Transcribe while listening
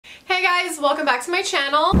Hi guys, welcome back to my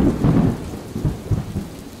channel.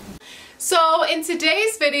 So in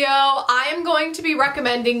today's video, I am going to be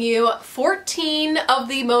recommending you 14 of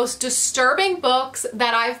the most disturbing books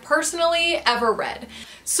that I've personally ever read.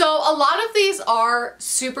 So a lot of these are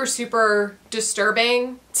super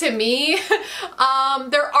disturbing to me.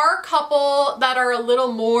 There are a couple that are a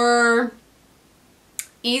little more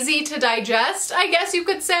easy to digest, I guess you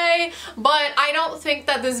could say, but I don't think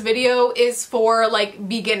that this video is for like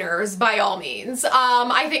beginners by all means.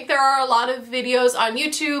 I think there are a lot of videos on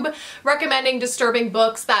YouTube recommending disturbing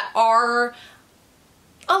books that are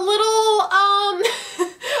a little,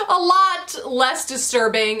 a lot less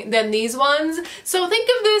disturbing than these ones. So think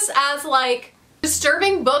of this as like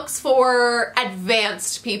disturbing books for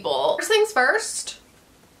advanced people. First things first,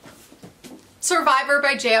 Survivor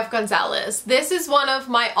by J.F. Gonzalez. This is one of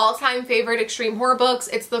my all-time favorite extreme horror books.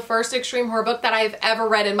 It's the first extreme horror book that I've ever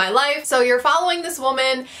read in my life. So you're following this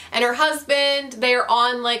woman and her husband. They're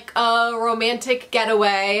on like a romantic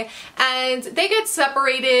getaway and they get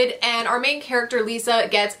separated, and our main character Lisa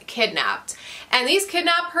gets kidnapped. And these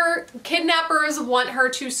kidnappers want her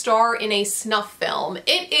to star in a snuff film.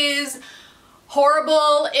 It is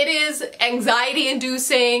horrible. It is anxiety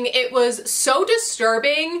inducing. It was so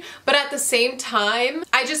disturbing, but at the same time,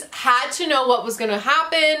 I just had to know what was gonna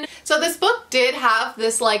happen. So this book did have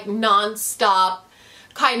this like non-stop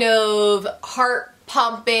kind of heart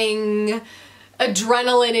pumping,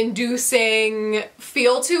 adrenaline inducing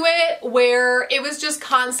feel to it, where it was just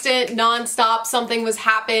constant, non-stop, something was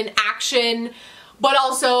happening, action, but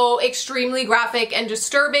also extremely graphic and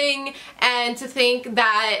disturbing. And to think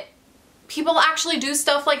that people actually do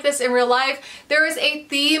stuff like this in real life. There is a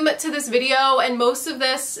theme to this video, and most of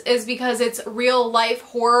this is because it's real life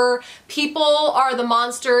horror. People are the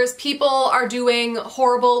monsters. People are doing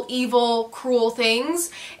horrible, evil, cruel things,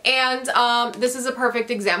 and this is a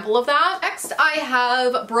perfect example of that. Next, I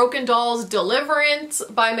have Broken Doll's Deliverance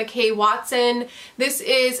by McKay Watson. This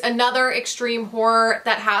is another extreme horror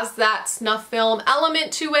that has that snuff film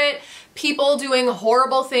element to it. People doing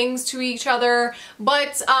horrible things to each other,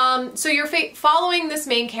 but so you're following this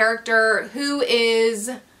main character who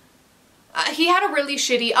is, he had a really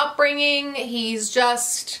shitty upbringing. He's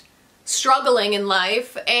just struggling in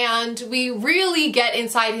life, and we really get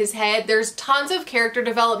inside his head. There's tons of character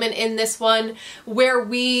development in this one where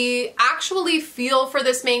we actually feel for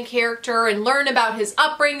this main character and learn about his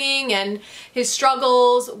upbringing and his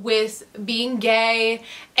struggles with being gay,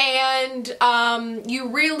 and you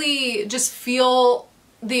really just feel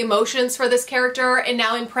the emotions for this character. And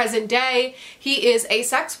now in present day, he is a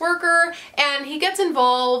sex worker and he gets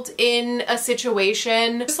involved in a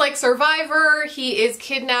situation just like Survivor. He is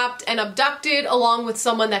kidnapped and abducted along with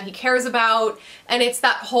someone that he cares about, and it's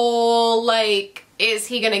that whole like, is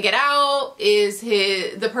he gonna get out? Is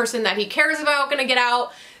the person that he cares about gonna get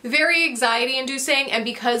out? Very anxiety inducing, and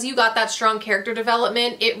because you got that strong character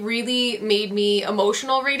development, it really made me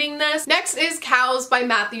emotional reading this. Next is Cows by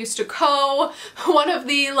Matthew Stokoe, one of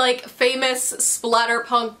the like famous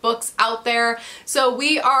splatterpunk books out there. So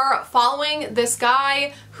we are following this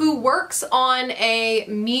guy who works on a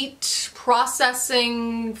meat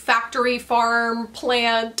processing factory, farm,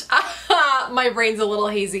 plant. My brain's a little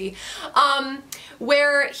hazy.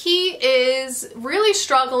 Where he is really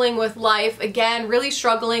struggling with life, again, really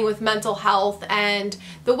struggling with mental health and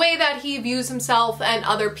the way that he views himself and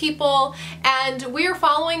other people. And we're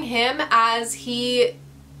following him as he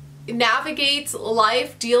navigates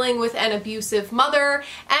life dealing with an abusive mother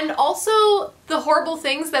and also the horrible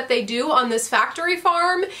things that they do on this factory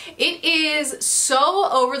farm. It is so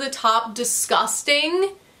over the top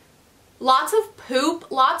disgusting. Lots of poop,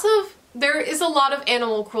 there is a lot of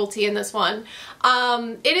animal cruelty in this one.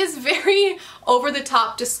 It is very over the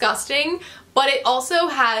top disgusting, but it also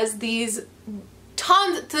has these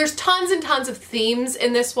there's tons and tons of themes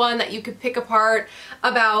in this one that you could pick apart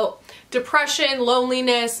about depression,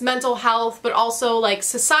 loneliness, mental health, but also like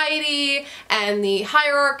society and the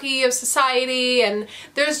hierarchy of society, and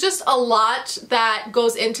there's just a lot that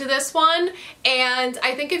goes into this one. And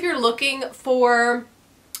I think if you're looking for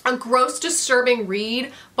a gross, disturbing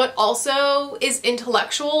read, but also is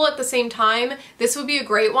intellectual at the same time, this would be a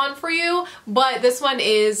great one for you. But this one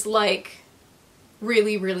is like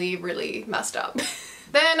really messed up.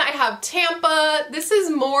 Then I have Tampa. This is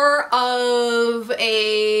more of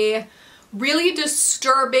a really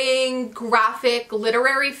disturbing graphic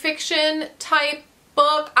literary fiction type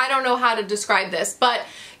book. I don't know how to describe this, but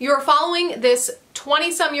you're following this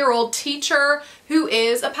 20-some-year-old teacher who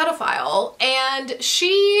is a pedophile, and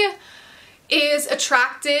she is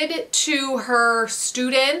attracted to her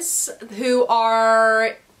students who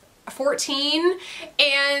are 14,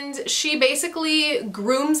 and she basically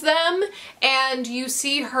grooms them, and you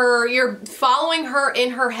see her, you're following her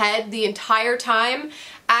in her head the entire time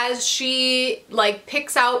as she like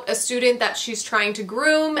picks out a student that she's trying to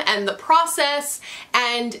groom and the process.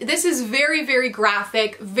 And this is very, very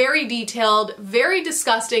graphic, very detailed, very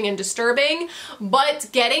disgusting and disturbing, but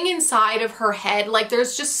getting inside of her head, like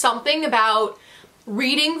there's just something about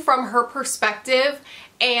reading from her perspective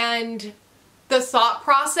and the thought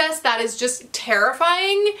process that is just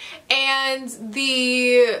terrifying, and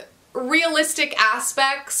the realistic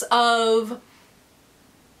aspects of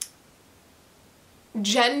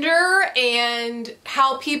gender and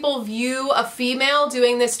how people view a female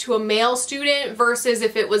doing this to a male student versus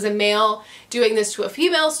if it was a male doing this to a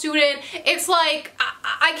female student. It's like,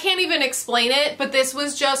 I can't even explain it, but this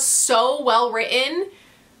was just so well written,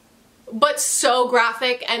 but so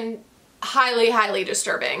graphic and highly, highly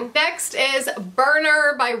disturbing. Next is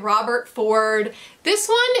Burner by Robert Ford. This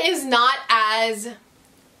one is not as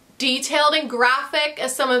detailed and graphic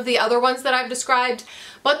as some of the other ones that I've described,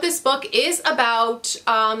 but this book is about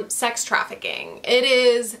sex trafficking. It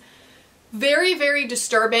is very, very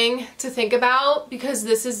disturbing to think about because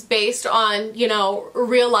this is based on, you know,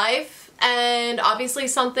 real life, and obviously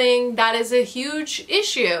something that is a huge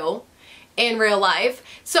issue in real life.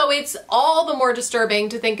 So it's all the more disturbing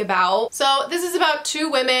to think about. So this is about two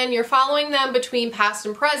women. You're following them between past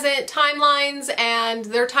and present timelines, and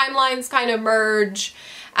their timelines kind of merge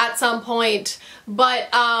at some point. But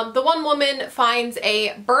the one woman finds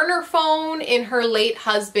a burner phone in her late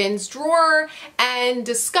husband's drawer and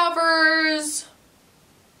discovers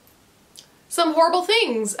some horrible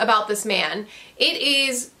things about this man. It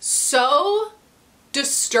is so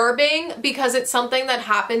disturbing because it's something that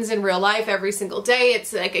happens in real life every single day.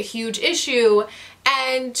 It's like a huge issue,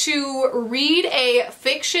 and to read a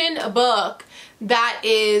fiction book that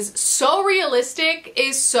is so realistic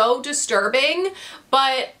is so disturbing,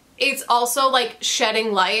 but it's also like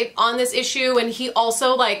shedding light on this issue. And he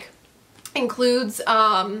also like includes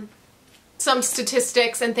some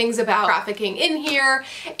statistics and things about trafficking in here,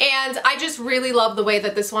 and I just really love the way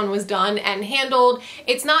that this one was done and handled.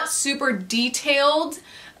 It's not super detailed,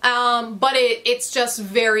 but it's just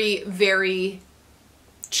very, very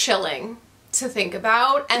chilling to think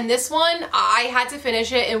about. And this one, I had to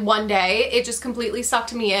finish it in one day. It just completely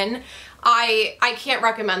sucked me in. I can't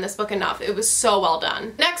recommend this book enough. It was so well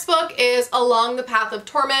done. Next book is Along the Path of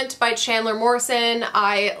Torment by Chandler Morrison.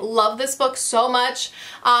 I love this book so much.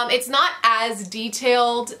 It's not as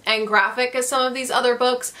detailed and graphic as some of these other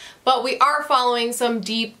books, but we are following some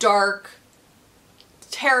deep, dark,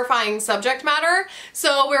 terrifying subject matter.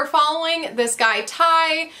 So we're following this guy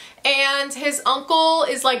Ty, and his uncle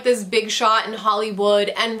is like this big shot in Hollywood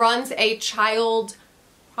and runs a child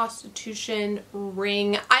prostitution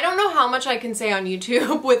ring. I don't know how much I can say on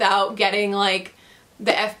YouTube without getting like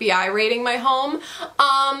the FBI raiding my home,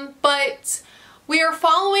 but we are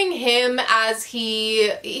following him as he's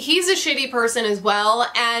a shitty person as well,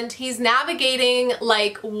 and he's navigating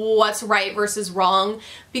like what's right versus wrong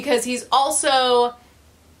because he's also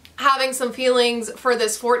having some feelings for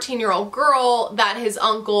this 14-year-old girl that his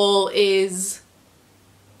uncle is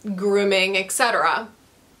grooming, etc.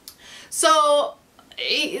 So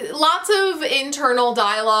lots of internal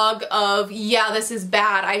dialogue of, yeah, this is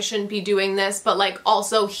bad, I shouldn't be doing this, but like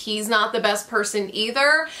also he's not the best person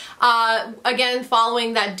either. Again,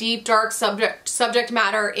 following that deep, dark subject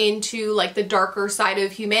matter into like the darker side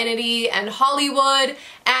of humanity and Hollywood.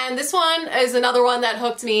 And this one is another one that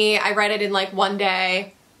hooked me. I read it in like one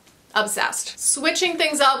day. Obsessed. Switching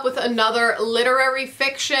things up with another literary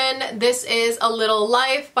fiction. This is A Little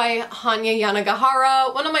Life by Hanya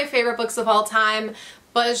Yanagihara, one of my favorite books of all time,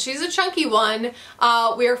 but she's a chunky one.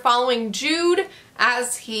 We are following Jude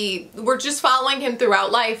as we're just following him throughout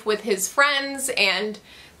life with his friends and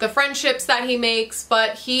the friendships that he makes,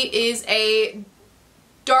 but he is a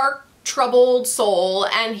dark, troubled soul,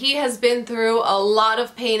 and he has been through a lot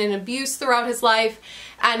of pain and abuse throughout his life,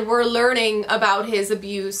 and we're learning about his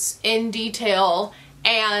abuse in detail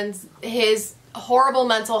and his horrible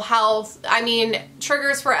mental health. I mean,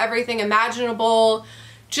 triggers for everything imaginable.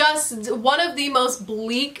 Just one of the most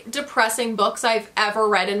bleak, depressing books I've ever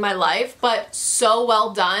read in my life, but so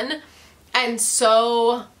well done and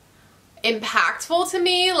so impactful to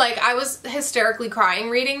me. Like, I was hysterically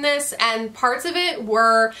crying reading this, and parts of it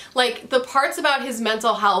were like, the parts about his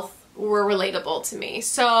mental health were relatable to me.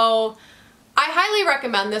 So I highly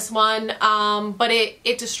recommend this one, but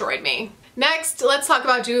it destroyed me. Next, let's talk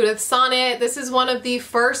about Judith Sonnet. This is one of the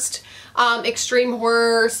first extreme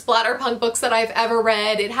horror splatterpunk books that I've ever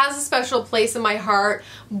read. It has a special place in my heart,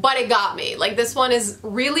 but it got me. Like, this one is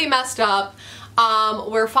really messed up.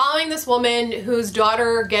 We're following this woman whose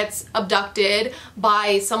daughter gets abducted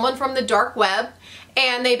by someone from the dark web,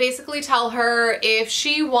 and they basically tell her if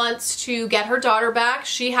she wants to get her daughter back,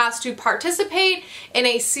 she has to participate in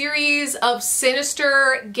a series of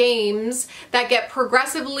sinister games that get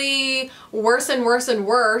progressively worse and worse and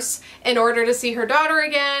worse in order to see her daughter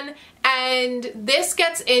again. And this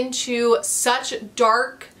gets into such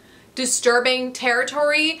dark, disturbing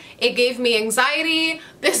territory. It gave me anxiety.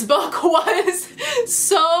 This book was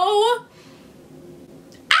so...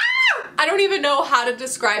 I don't even know how to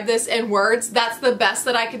describe this in words. That's the best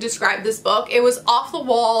that I could describe this book. It was off the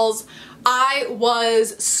walls. I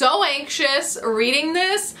was so anxious reading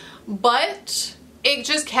this, but it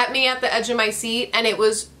just kept me at the edge of my seat, and it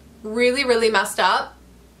was really, really messed up,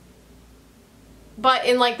 but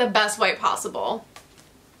in like the best way possible.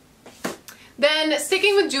 Then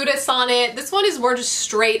sticking with Judith Sonnet, this one is more just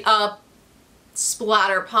straight up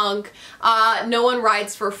splatterpunk. No One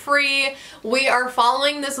Rides for Free. We are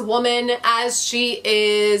following this woman as she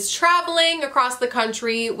is traveling across the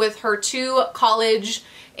country with her 2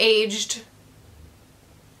 college-aged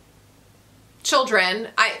children.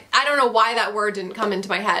 I don't know why that word didn't come into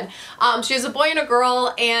my head. She has a boy and a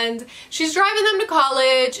girl, and she's driving them to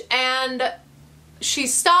college, and she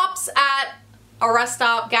stops at a rest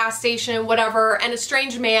stop, gas station, whatever, and a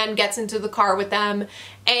strange man gets into the car with them,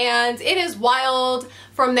 and it is wild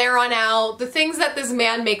from there on out. The things that this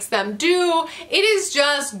man makes them do, it is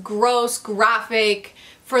just gross, graphic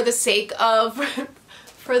for the sake of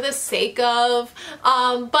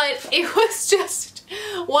but it was just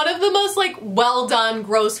one of the most like well done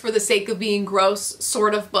gross for the sake of being gross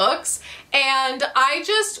sort of books, and I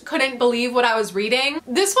just couldn't believe what I was reading.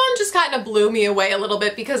 This one just kind of blew me away a little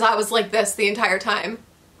bit because I was like this the entire time.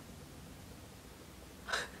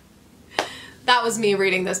 That was me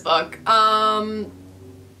reading this book.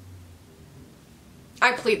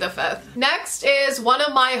 I plead the fifth. Next is one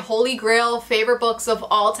of my holy grail favorite books of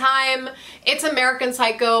all time. It's American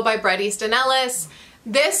Psycho by Bret Easton Ellis.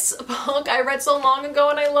 This book I read so long ago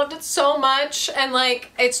and I loved it so much, and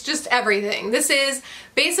like, it's just everything. This is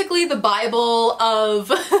basically the Bible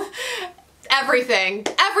of everything.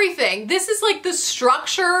 Everything. This is like the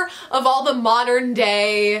structure of all the modern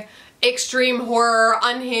day extreme horror,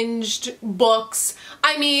 unhinged books.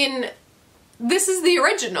 I mean, this is the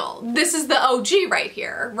original. This is the OG right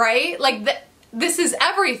here, right? Like, this is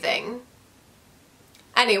everything.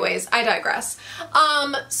 Anyways, I digress.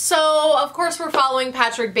 So of course we're following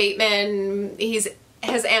Patrick Bateman. He's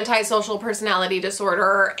has antisocial personality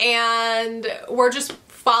disorder, and we're just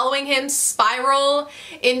following him spiral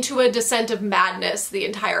into a descent of madness the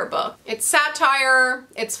entire book. It's satire,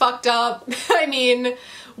 it's fucked up. I mean,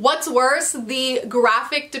 what's worse, the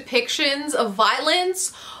graphic depictions of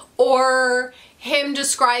violence or him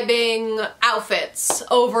describing outfits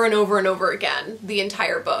over and over and over again the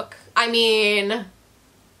entire book? I mean,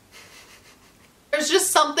 there's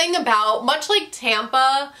just something about, much like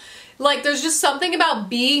Tampa, like there's just something about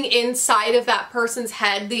being inside of that person's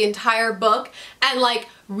head the entire book and like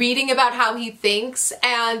reading about how he thinks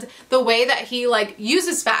and the way that he like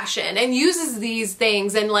uses fashion and uses these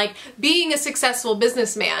things and like being a successful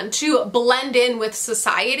businessman to blend in with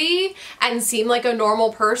society and seem like a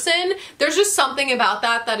normal person. There's just something about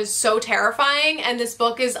that that is so terrifying, and this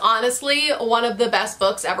book is honestly one of the best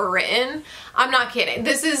books ever written. I'm not kidding.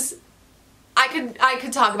 This is, I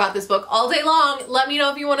could talk about this book all day long. Let me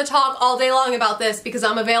know if you want to talk all day long about this because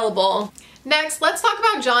I'm available. Next, let's talk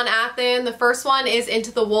about John Athen. The first one is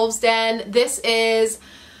Into the Wolves' Den. This is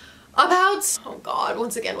about, oh God,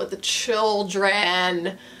 once again with the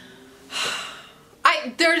children.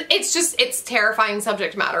 It's terrifying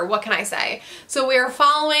subject matter. What can I say? So we are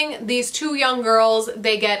following these 2 young girls.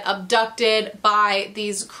 They get abducted by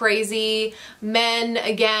these crazy men,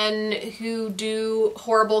 again, who do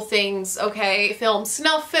horrible things, okay? Film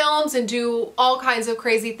snuff films and do all kinds of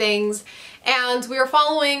crazy things. And we are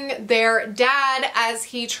following their dad as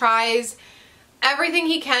he tries everything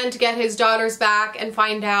he can to get his daughters back and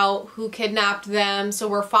find out who kidnapped them. So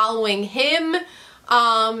we're following him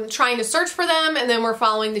trying to search for them, and then we're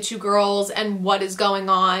following the 2 girls and what is going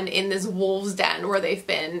on in this wolves' den where they've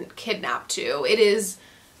been kidnapped to. It is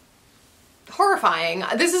horrifying.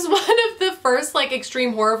 This is one of the first like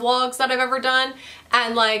extreme horror vlogs that I've ever done,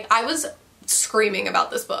 and like I was screaming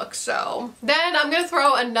about this book. So then I'm gonna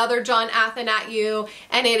throw another John Athan at you,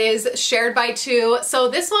 and it is Shared by Two. So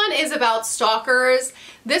this one is about stalkers.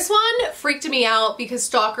 This one freaked me out because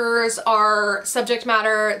stalkers are subject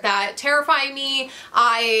matter that terrify me.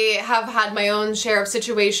 I have had my own share of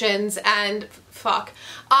situations, and fuck.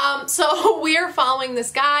 So we are following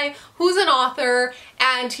this guy who's an author,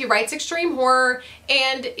 and he writes extreme horror,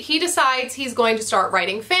 and he decides he's going to start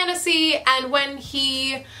writing fantasy. And when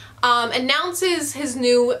he announces his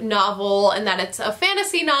new novel and that it's a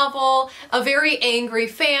fantasy novel, a very angry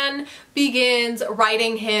fan begins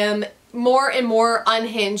writing him more and more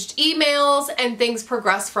unhinged emails, and things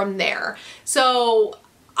progress from there. So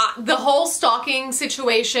the whole stalking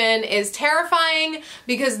situation is terrifying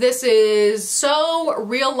because this is so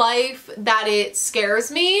real life that it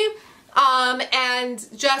scares me. And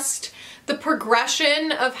just the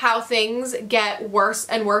progression of how things get worse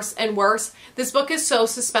and worse and worse. This book is so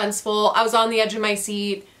suspenseful. I was on the edge of my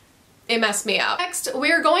seat. It messed me up. Next,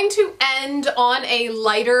 we're going to end on a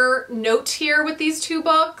lighter note here with these two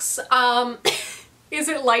books. Is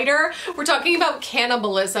it lighter? We're talking about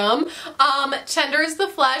cannibalism. Tender is the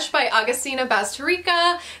Flesh by Agustina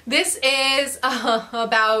Bastarrica. This is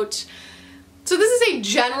about... So this is a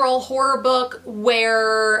general horror book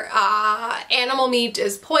where animal meat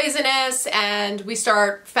is poisonous and we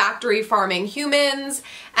start factory farming humans,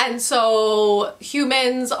 and so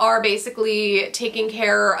humans are basically taking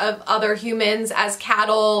care of other humans as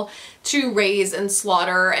cattle to raise and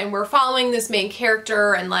slaughter, and we're following this main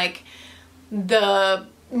character and like the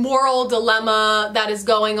moral dilemma that is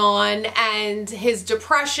going on and his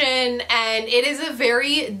depression. And it is a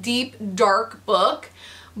very deep, dark book,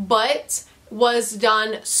 but was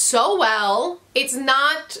done so well. It's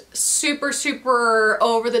not super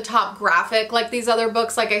over the top graphic like these other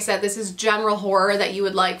books. Like I said, this is general horror that you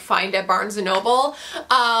would like find at Barnes & Noble,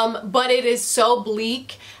 but it is so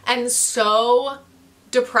bleak and so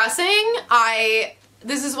depressing.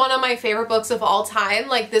 This is one of my favorite books of all time.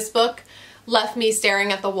 Like, this book left me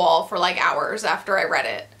staring at the wall for like hours after I read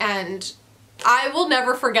it, and I will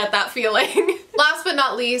never forget that feeling. Last but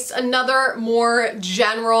not least, another more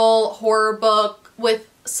general horror book with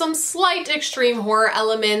some slight extreme horror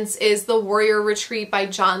elements is The Warrior Retreat by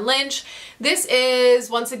John Lynch. This is,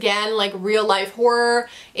 once again, like real life horror.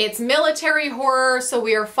 It's military horror, so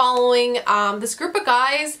we are following this group of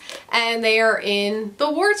guys, and they are in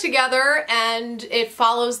the war together, and it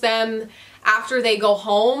follows them after they go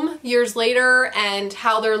home years later and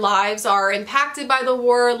how their lives are impacted by the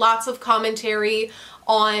war. Lots of commentary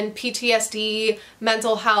on PTSD,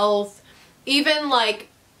 mental health, even like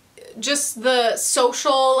just the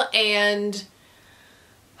social and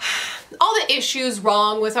all the issues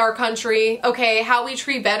wrong with our country, okay, how we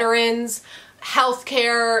treat veterans,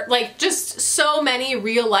 healthcare, like just so many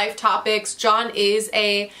real life topics. John is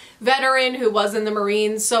a veteran who was in the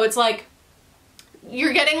Marines, so it's like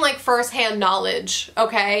you're getting like first-hand knowledge,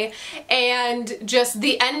 okay? And just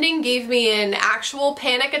the ending gave me an actual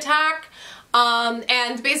panic attack.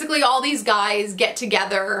 And basically all these guys get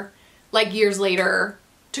together like years later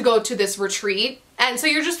to go to this retreat. And so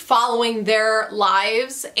you're just following their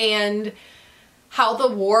lives and how the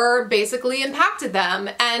war basically impacted them.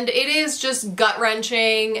 And it is just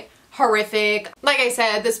gut-wrenching, horrific. Like I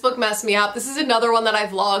said, this book messed me up. This is another one that I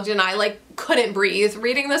vlogged and I like couldn't breathe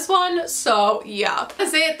reading this one. So yeah,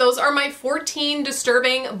 that's it. Those are my 14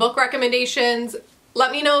 disturbing book recommendations.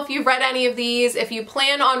 Let me know if you've read any of these, if you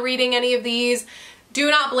plan on reading any of these. Do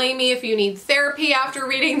not blame me if you need therapy after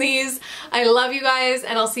reading these. I love you guys,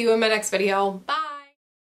 and I'll see you in my next video. Bye!